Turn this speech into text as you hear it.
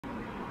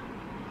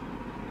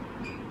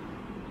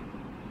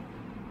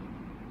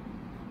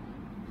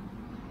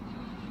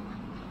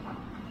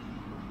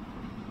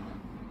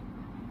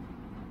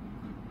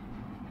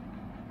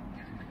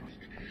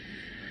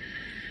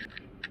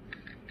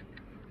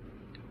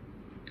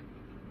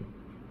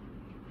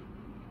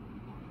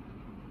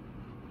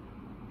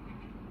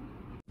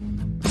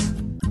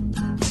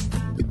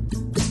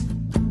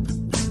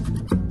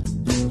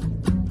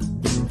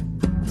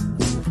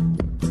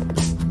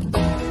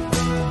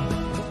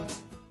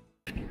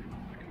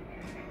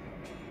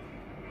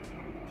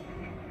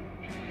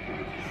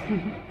আজকে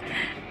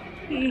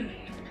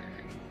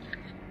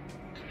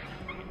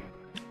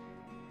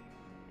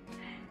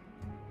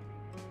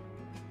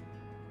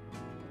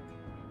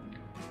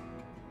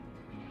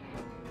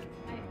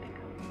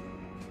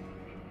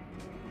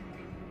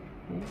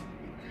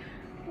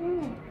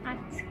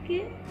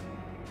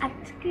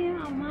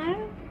আমার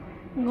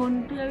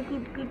ঘন্টু আর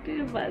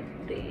কুটকুটির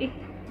বার্থডে।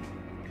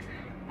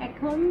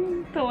 এখন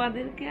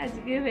তোমাদেরকে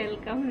আজকে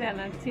ওয়েলকাম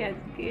জানাচ্ছি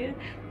আজকে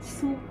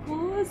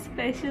সুপার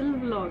স্পেশাল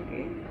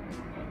ব্লগে।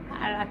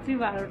 আর রাত্রি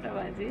 12টা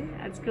বাজে,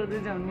 আজকে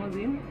ওদের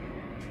জন্মদিন।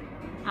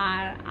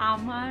 আর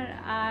আমার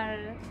আর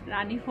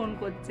রানী ফোন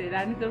করছে,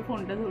 রানী তোর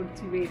ফোনটা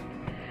ধরছি বেট।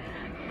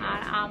 আর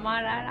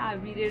আমার আর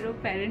আবিরেরও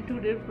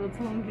প্যারেন্টহুডের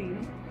প্রথম দিন,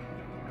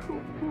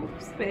 খুব খুব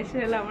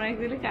স্পেশাল। আমরা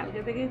অ্যাকচুয়ালি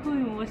কালকে থেকে খুব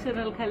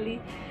ইমোশনাল, খালি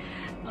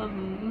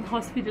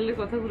হসপিটালের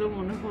কথাগুলো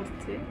মনে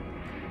পড়ছে।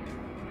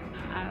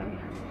 আর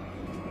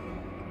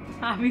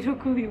আমিরও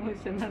খুব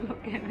ইমোশনাল, ও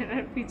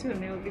ক্যামেরার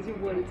পিছনেও কিছু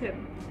বলছেন।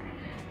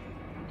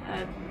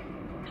 আর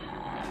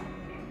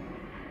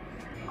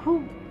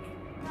খুব,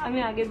 আমি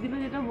আগের দিনও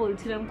যেটা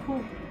বলছিলাম,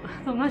 খুব,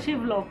 তোমরা সেই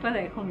ব্লগটা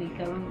দেখোনি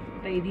কারণ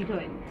ওটা এডিট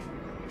হয়নি।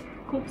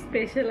 খুব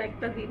স্পেশাল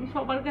একটা দিন,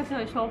 সবার কাছে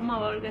হয়, সব মা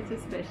বাবার কাছে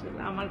স্পেশাল,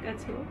 আমার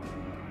কাছেও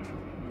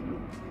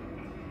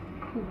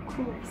খুব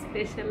খুব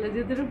স্পেশাল।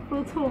 যেহেতু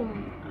প্রথম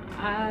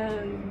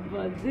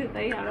বার্থডে,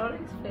 তাই আরো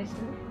অনেক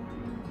স্পেশাল।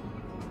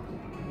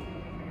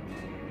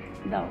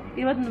 দাও,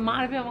 এবার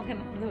মারবে আমাকে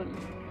না ধরলে।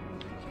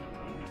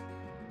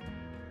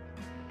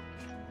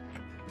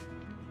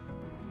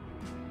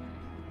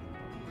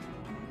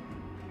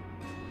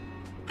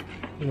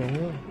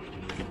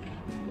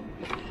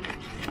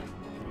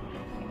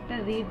 একটা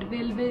রেড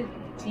ভেলভেট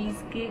চিজ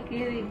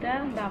কেকের এটা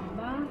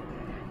ডাব্বা,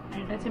 আর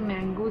এটা হচ্ছে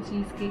ম্যাঙ্গো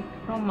চিজ কেক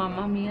ফ্রম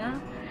মামা মিয়া।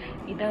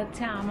 এটা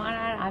হচ্ছে আমার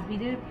আর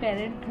আবিরের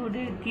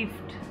প্যারেন্টহুডের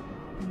গিফট,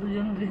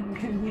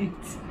 দুজনকে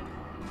দিয়েছি।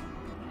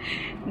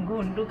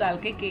 ঘন্টু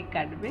কালকে কেক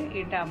কাটবে,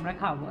 এটা আমরা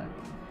খাবো। আর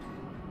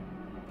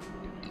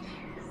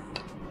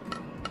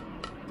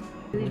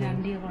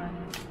রান্ডিয়ে করা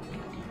যায়।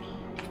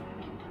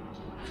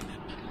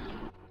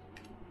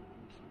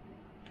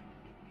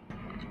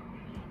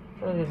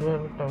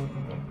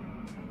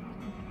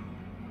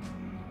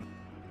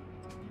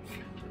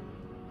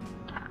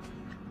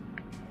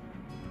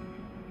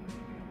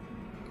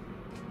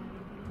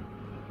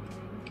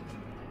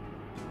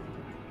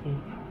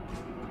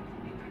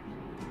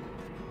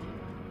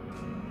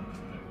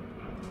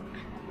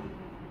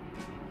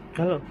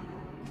 Hello,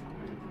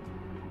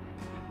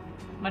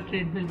 but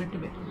red ভেলভেটটা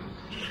better.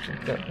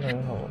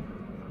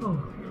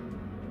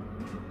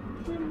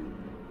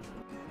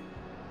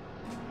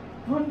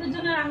 ঘন্টুর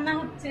জন্য রান্না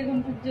হচ্ছে,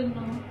 ঘন্টুর জন্য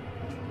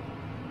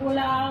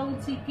পোলাও,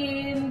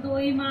 চিকেন,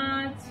 দই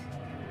মাছ,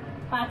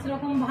 5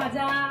 রকম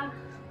ভাজা,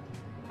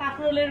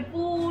 কাঁকরোলের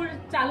পুর,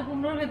 চাল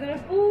কুমড়োর ভেতরে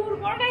পুর,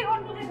 কোনটাই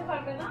ঘন্টু খেতে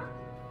পারবে না।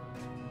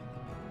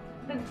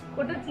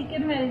 ওটা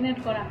চিকেন ম্যারিনেট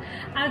করা।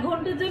 আর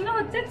ঘন্টুর জন্য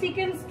হচ্ছে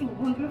চিকেন স্টু,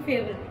 ঘন্টুর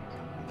ফেভারিট,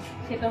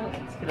 সেটা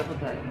হচ্ছে। সেটা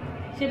কোথায়?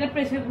 সেটা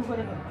প্রেসার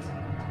কুকারে হচ্ছে।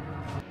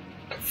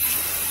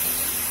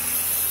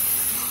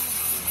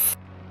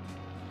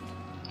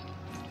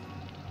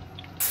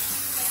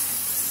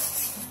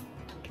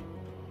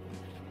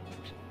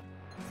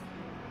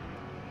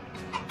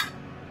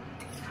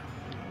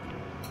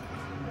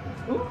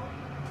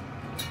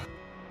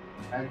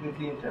 একদিন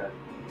 3-4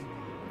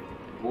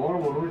 বড়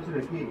বড় হয়েছে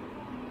নাকি?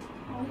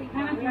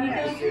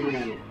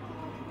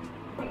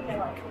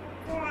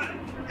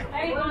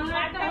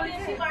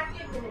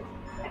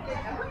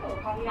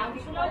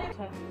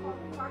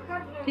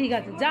 ঠিক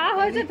আছে, যা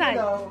হয়েছে তাই,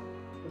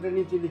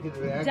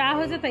 যা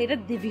হয়েছে তাই। এটা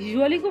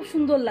ভিজুয়ালি খুব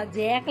সুন্দর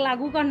লাগছে, এক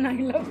লাগুক আর নাই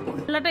লাগুক।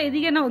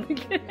 এদিকে না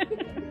ওদিকে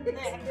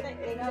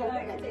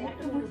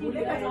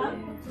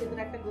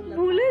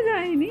ভুলে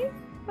যায়নি,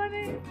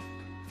 মানে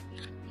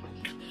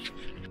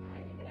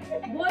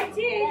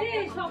বলছি এই যে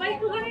সবাই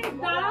একটুখানি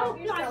দাঁড়াও,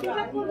 একটু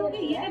আশীর্বাদ করবো।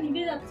 ইয়েটা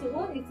নিভে যাচ্ছে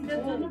গো, এসিটার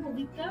জন্য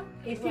প্রদীপটা।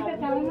 এসিটা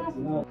কেমন আছে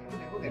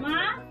মা?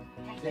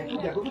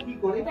 দেখো তো কি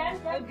করে,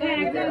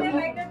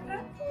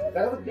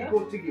 দেখো কি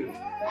করছে কি।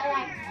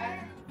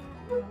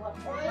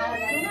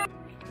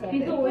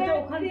 কিন্তু ওইটা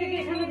ওখান থেকে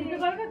এখানে দিতে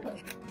পারবে তো?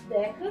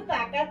 দেখো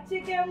তাকাচ্ছে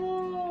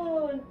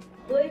কেমন,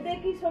 ওই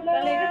দেখি সোনা।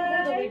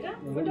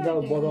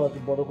 বড় আছে,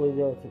 বড় করে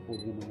দেওয়া আছে।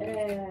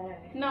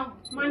 না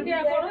মানটি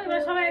আর করো,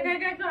 এবার সবাই একা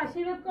একা একটু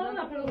আশীর্বাদ করো,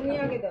 তারপরে তুমি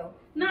আগে দাও।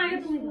 না আগে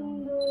তুমি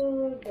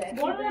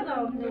বড়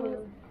দাও,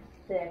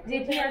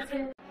 যেটি আছে।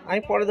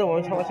 আমি পরে দেবো,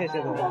 আমি সবার শেষে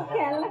দেবো।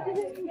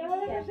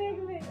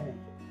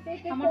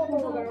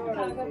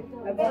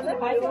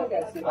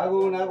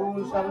 আগুন আগুন,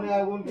 সামনে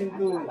আগুন,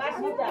 কিন্তু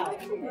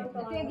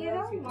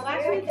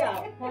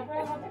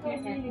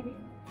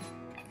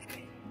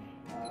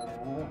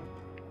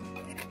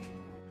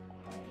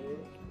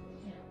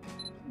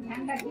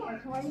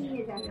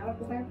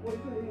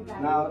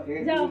না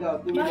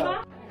তুমি যাও।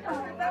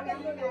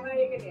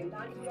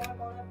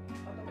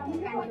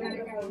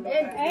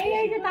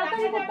 এই যে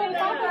তাড়াতাড়ি করতে হবে,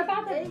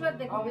 তাড়াতাড়ি। এইবার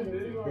দেখো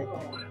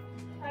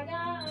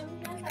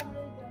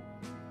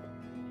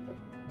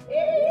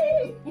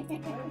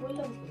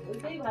বললাম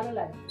ওইটাই ভালো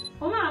লাগে।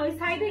 ওমা ওই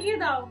সাইডে গিয়ে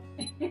দাও।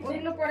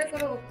 ওইগুলো পরে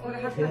করো, ওর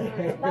হাত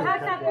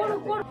আচ্ছা করো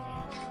করো।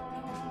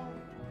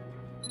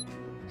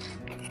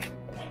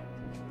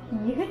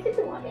 কি হয়েছে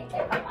তোমার?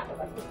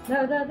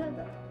 দাও দাও দাও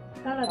দাও।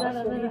 দাঁড়া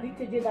দাঁড়া দাঁড়া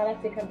দিচ্ছে যে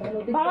দাঁড়াচ্ছে এখানটা।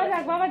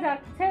 বাবা যাক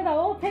ছেড়ে দাও,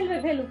 ও ফেলবে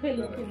ফেলু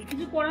ফেলু ফেলু,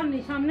 কিছু করার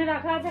নেই, সামনে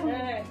রাখা আছে।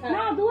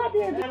 না দুয়া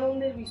দিয়ে দাও।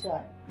 আনন্দের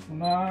বিষয়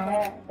না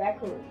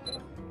দেখো।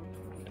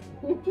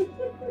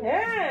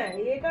 হ্যাঁ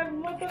এটার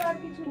মতো আর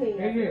কিছু নেই।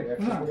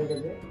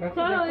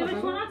 চলো এবার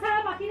সোনা ছাড়া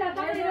বাকি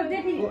রাখা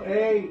দেখি।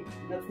 এই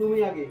না তুমি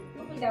আগে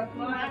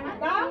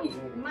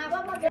মা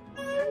বাবা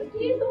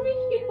কি তুমি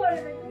কি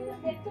করবে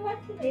দেখতে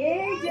পাচ্ছ?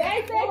 এই যে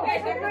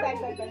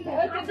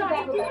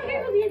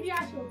দিয়ে দিয়ে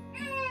আসো।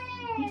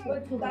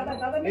 দাদা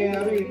দাদা এই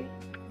আমি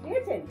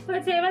দিয়েছেন?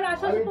 হয়েছে, এবার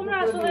আসো তোমরা,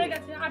 আসো হয়ে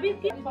গেছে। আবির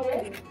কি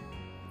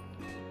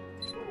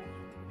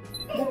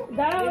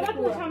দাঁড়াও না,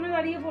 তো সামনে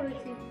দাঁড়িয়ে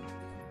পড়েছি।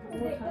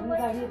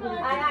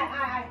 আয় আয়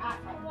আয় আয় আয়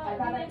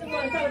দাদা একটু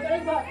চলো চলো চলো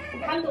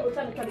ভালো চলো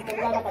চলো চলো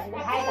দাদা কাছে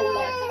হাই হাই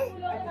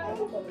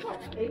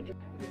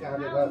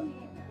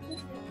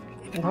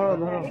ধরো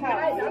ধরো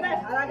দাদা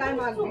সারা গায়ে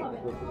মাখবে।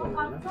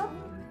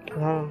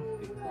 ধরো।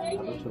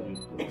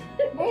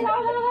 এই দাও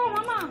দাও দাও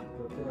মামা,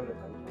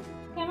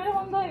 ক্যামেরা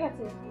বন্ধ হয়ে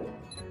গেছে।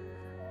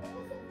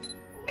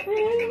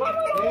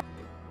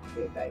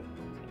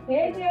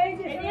 এই যে এই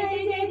যে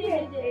এই যে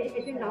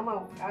এটি নামাও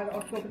আর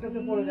অষ্টকে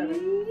পড়ে যাবে।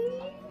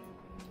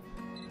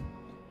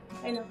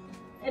 এই নাও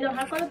এই নাও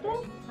হাত করো তো।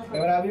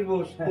 এবার আবির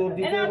বস, তোর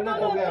দিতে হবে না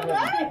তোকে আবার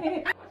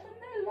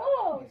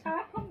লোক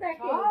সারাক্ষণ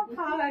দেখে সব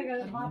খাওয়া হয়ে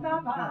গেল মাথা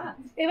ভাত।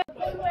 এবার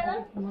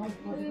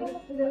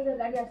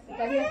গাড়ি আসছে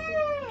গাড়ি আসছে।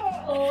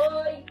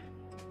 ওই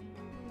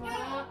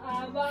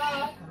আবার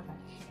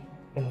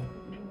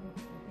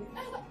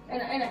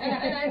এনা এনা এনা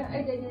এনা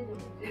এই যে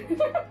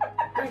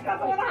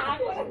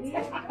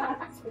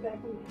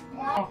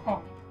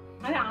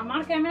আরে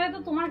আমার ক্যামেরা তো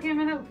তোমার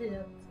ক্যামেরা উঠে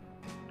যাচ্ছে।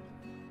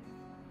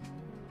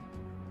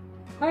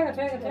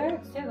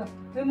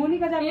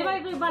 মনিকা যাবে। এবার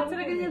একটু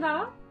বাচ্চাটাকে নিয়ে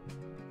দাও।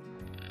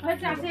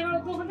 আচ্ছা আচ্ছা এবার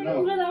ওখান থেকে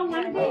তুলে দাও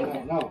মানটি।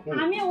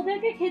 আমি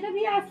ওদেরকে খেতে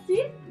দিয়ে আসছি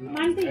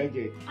মানটি। এই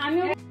যে আমি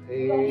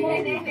এই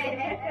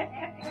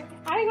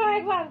আরেকবার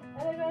একবার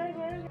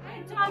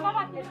চল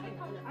বাবা।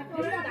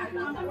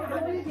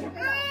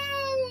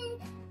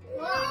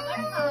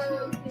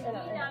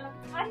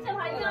 আচ্ছা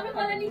ভাই আমি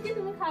বলে নিচ্ছি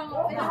তুমি খাও।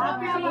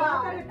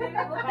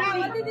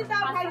 দিদি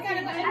দাও খাই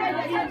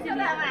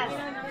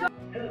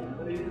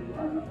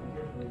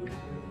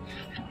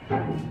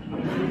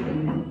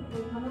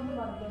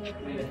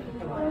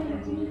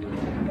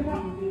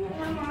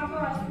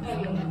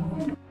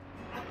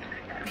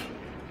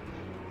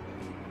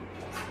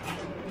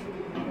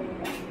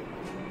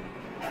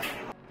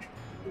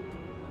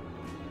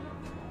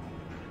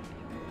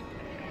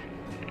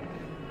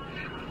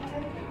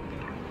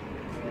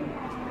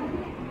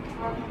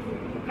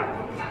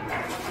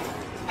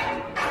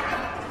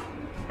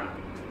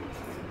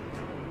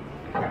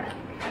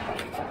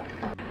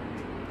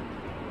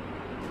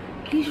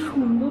কি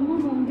সুন্দর গো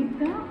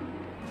মন্দিরটা।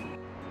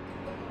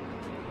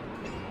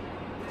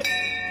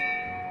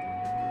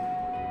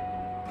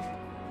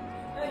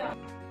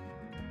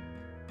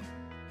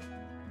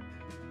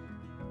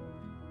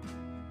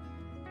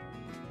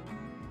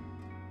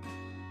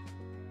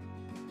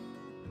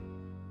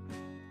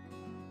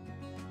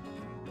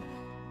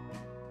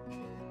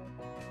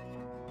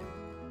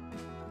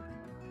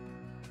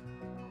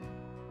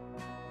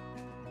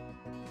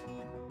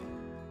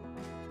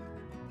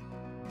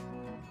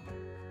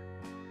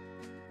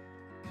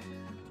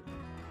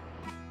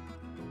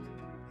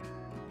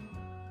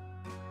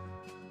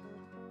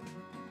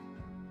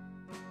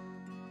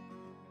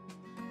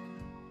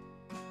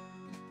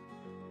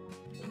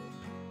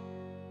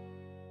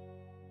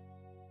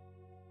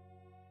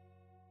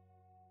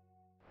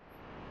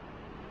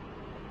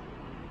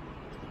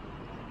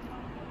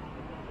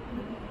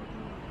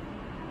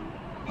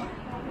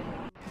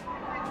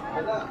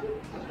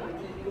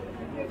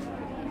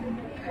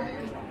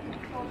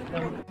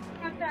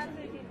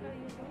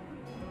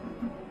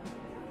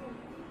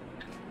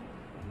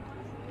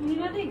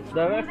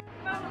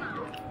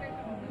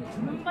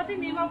 মোমবাতি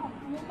নেবা,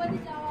 মোমবাতি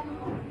নেবা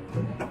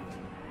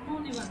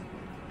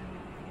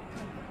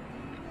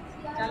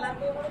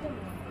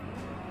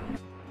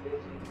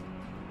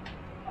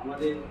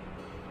আমাদের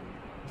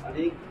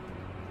অনেক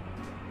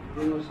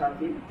পুরনো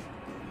সাথী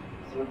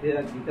শ্রদ্ধেয়া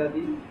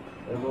গীতাদি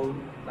এবং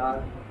তার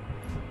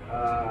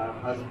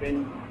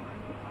হাজবেন্ড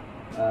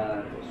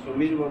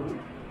সমীর বাবু,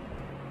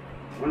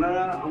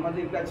 ওনারা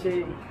আমাদের কাছে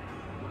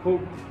খুব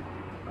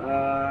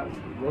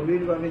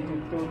গভীরভাবে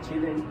যুক্ত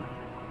ছিলেন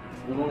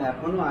এবং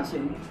এখনও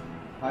আছেন।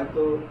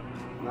 হয়তো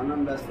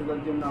নানান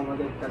ব্যস্ততার জন্য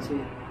আমাদের কাছে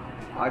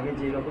আগে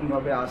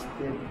যেরকমভাবে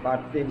আসতে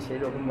পারতেন সেই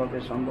রকমভাবে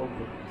সম্ভব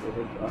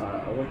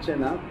হচ্ছে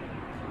না।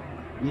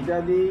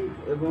 গীতাদি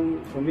এবং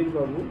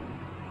সমীরবাবু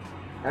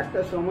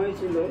একটা সময়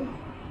ছিল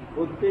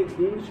প্রত্যেক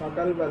দিন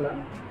সকালবেলা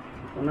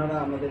ওনারা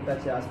আমাদের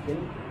কাছে আসতেন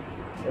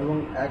এবং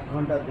 1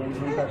 ঘন্টা 1.5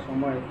 ঘন্টা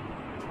সময়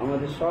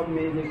আমাদের সব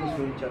মেয়েদেরকে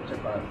শরীরচর্চা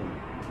করাতেন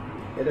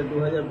এটা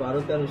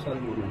 2012-13 সাল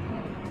মনে হয়।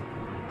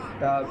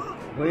 তা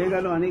হয়ে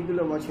গেল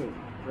অনেকগুলো বছর,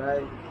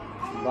 প্রায়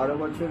 12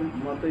 বছর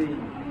মতোই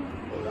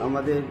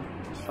আমাদের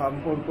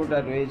সম্পর্কটা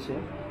রয়েছে।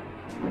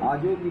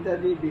 আজও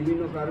গীতাদি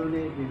বিভিন্ন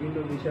কারণে বিভিন্ন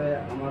বিষয়ে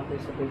আমাদের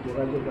সাথে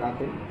যোগাযোগ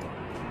রাখেন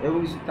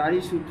এবং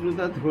তারই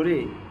সূত্রতা ধরে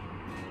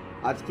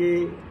আজকে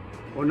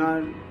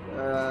ওনার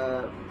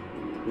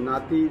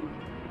নাতির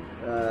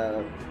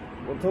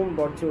প্রথম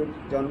বছর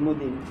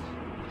জন্মদিন,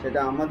 সেটা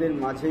আমাদের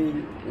মাঝেই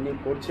উনি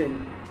করছেন।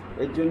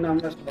 এর জন্য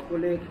আমরা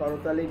সকলে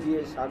করতালে গিয়ে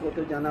স্বাগত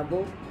জানাবো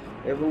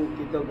এবং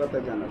কৃতজ্ঞতা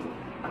জানাবো।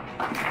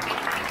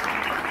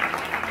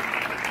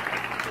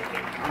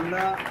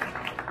 আমরা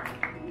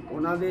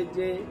ওনাদের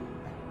যে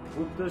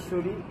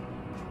উত্তরসূরি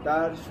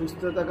তার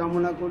সুস্থতা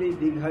কামনা করি,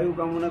 দীর্ঘায়ু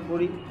কামনা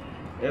করি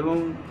এবং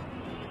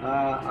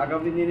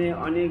আগামী দিনে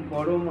অনেক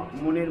বড়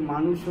মনের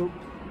মানুষ হোক,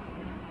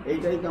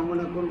 এইটাই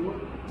কামনা করব।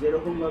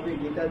 যেরকমভাবে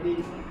গীতাদি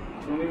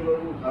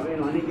সমীরবাবু ভাবেন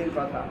অনেকের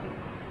কথা,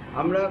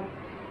 আমরা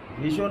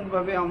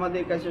ভীষণভাবে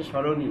আমাদের কাছে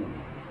স্মরণীয়।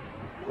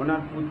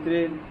 ওনার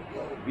পুত্রের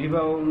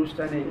বিবাহ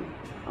অনুষ্ঠানে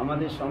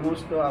আমাদের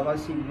সমস্ত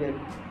আবাসিকদের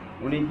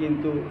উনি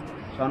কিন্তু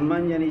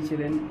সম্মান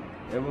জানিয়েছিলেন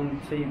এবং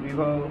সেই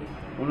বিবাহ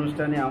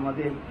অনুষ্ঠানে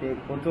আমাদেরকে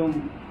প্রথম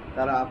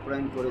তারা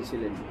আপ্যায়ন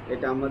করেছিলেন।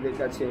 এটা আমাদের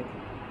কাছে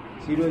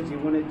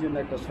চিরজীবনের জন্য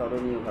একটা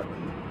স্মরণীয়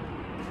ঘটনা।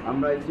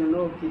 আমরা এর জন্য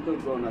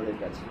কৃতজ্ঞ ওনাদের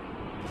কাছে।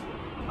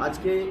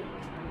 আজকে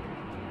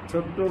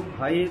ছোট্ট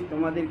ভাইয়ের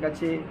তোমাদের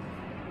কাছে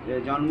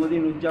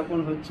জন্মদিন উদযাপন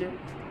হচ্ছে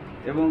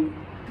এবং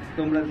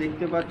তোমরা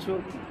দেখতে পাচ্ছ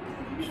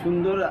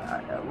সুন্দর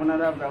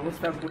ওনারা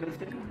ব্যবস্থা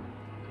করেছেন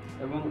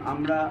এবং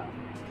আমরা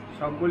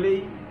সকলেই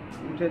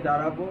উঠে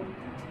দাঁড়াবো।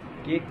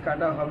 কেক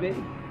কাটা হবে,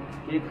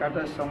 কেক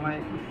কাটার সময়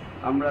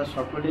আমরা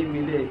সকলেই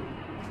মিলে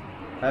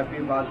হ্যাপি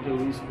বার্থডে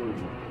উইশ করব।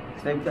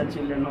 সেভ দ্য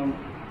চিলড্রেন হোম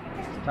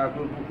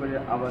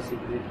ঠাকুরপুকুরের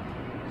আবাসিকদের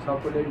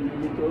সকলের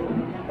মিলিত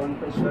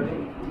কণ্ঠস্বরে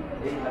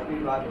এই হ্যাপি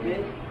বার্থডে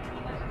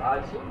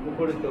আজ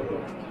মুখরিত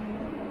হল।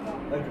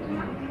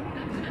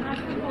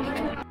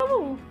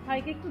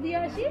 ভাইকে একটু দিয়ে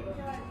আসি।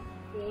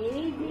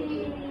 এই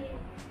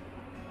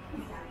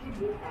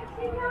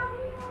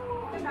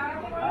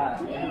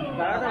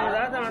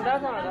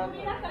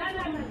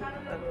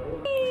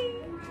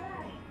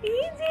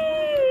যে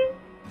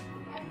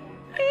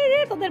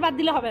তোদের বাদ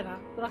দিলে হবে না,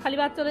 তোরা খালি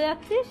বাদ চলে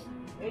যাচ্ছিস।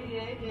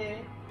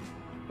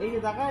 এই যে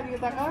টাকা, এই যে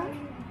টাকা,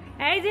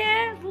 এই যে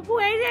পুপু,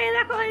 এই যে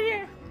দেখো, এই যে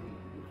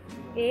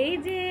এই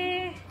যে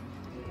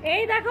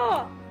এই দেখো,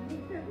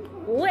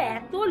 ও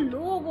এত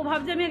লোক, ও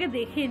ভাবছে আমি আগে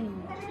দেখেনি।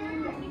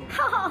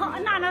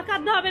 না না,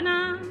 কাঁদতে হবে না।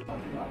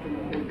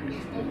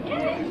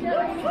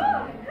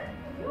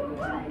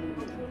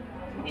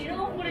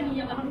 এরকম করে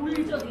নিয়ে যাবো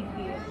উল্টো দিক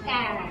দিয়ে।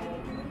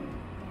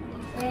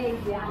 এই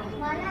যে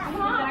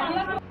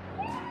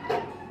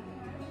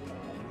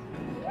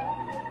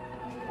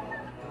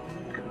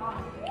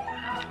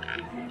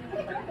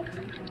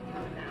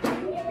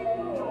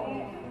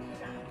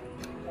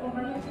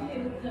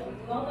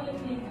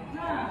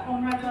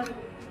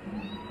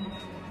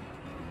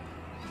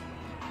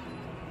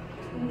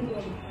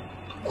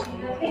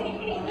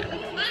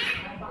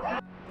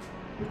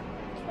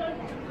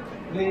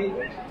Three,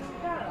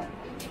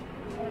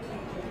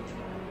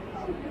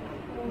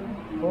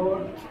 4,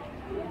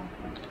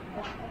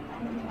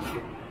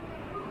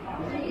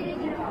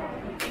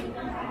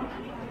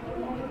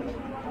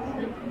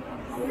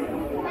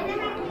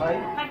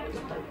 5,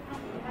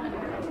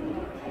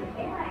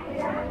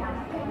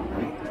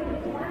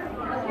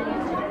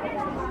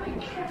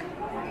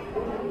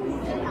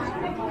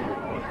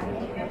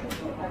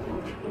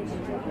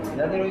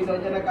 যাদের ওই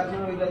দরজাটা কাছে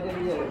ওই দরজা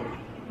দিয়ে যাবে।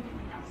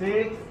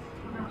 6,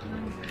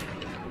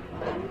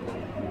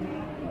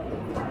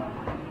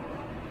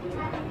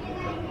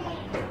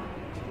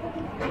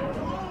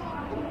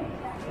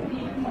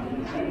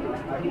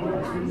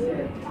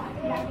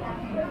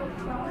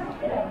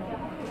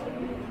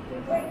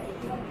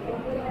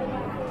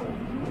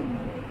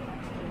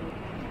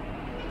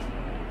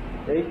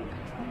 8,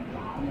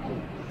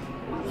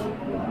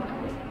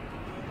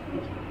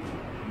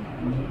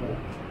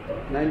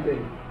 9, 10.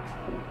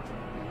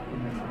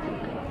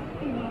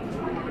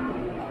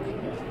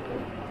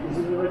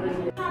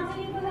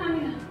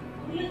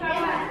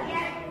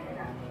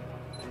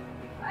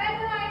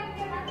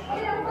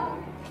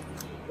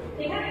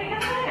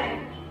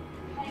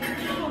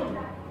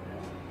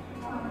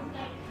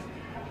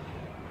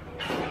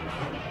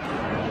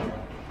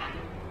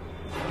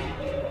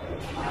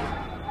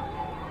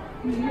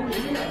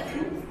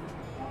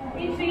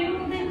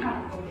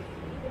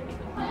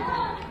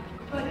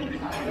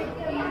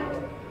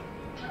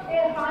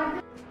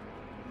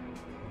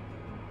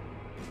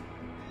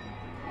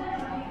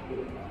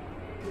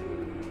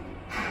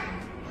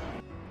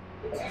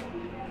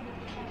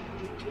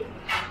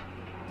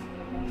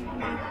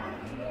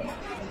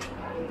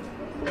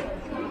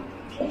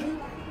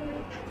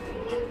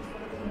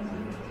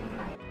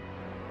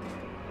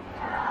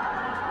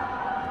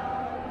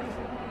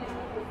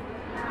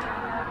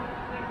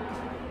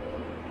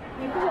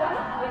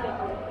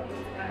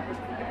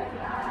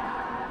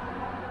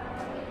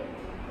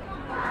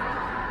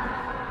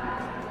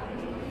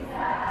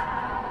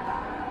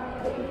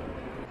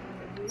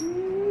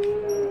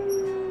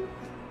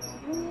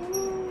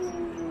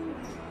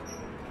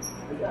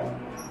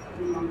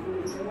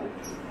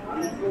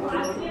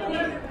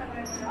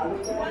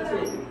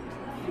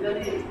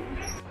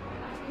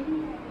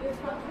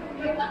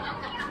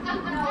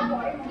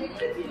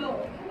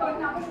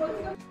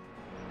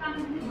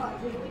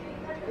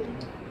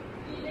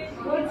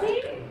 বলছি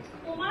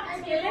তোমার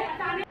ছেলে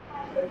কানে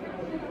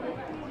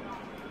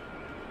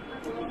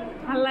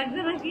ভাল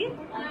লাগছে নাকি?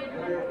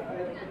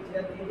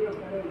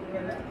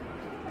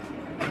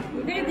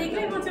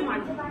 দেখলেই হচ্ছে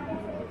মাঠ।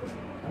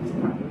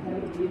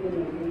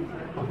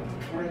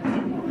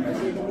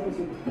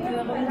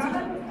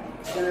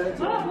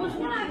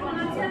 বসবো না এখন,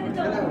 আচ্ছা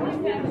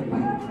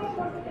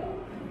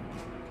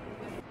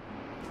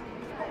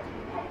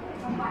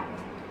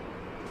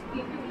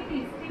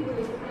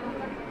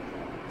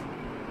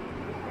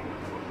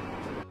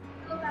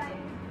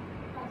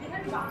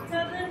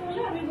বাচ্চাদের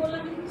বলে আমি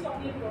বললাম একটু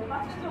চকলেট করো,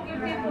 বাচ্চা চকলেট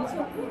দিয়ে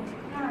পছন্দ।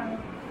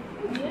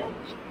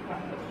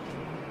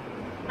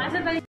 আচ্ছা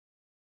তাই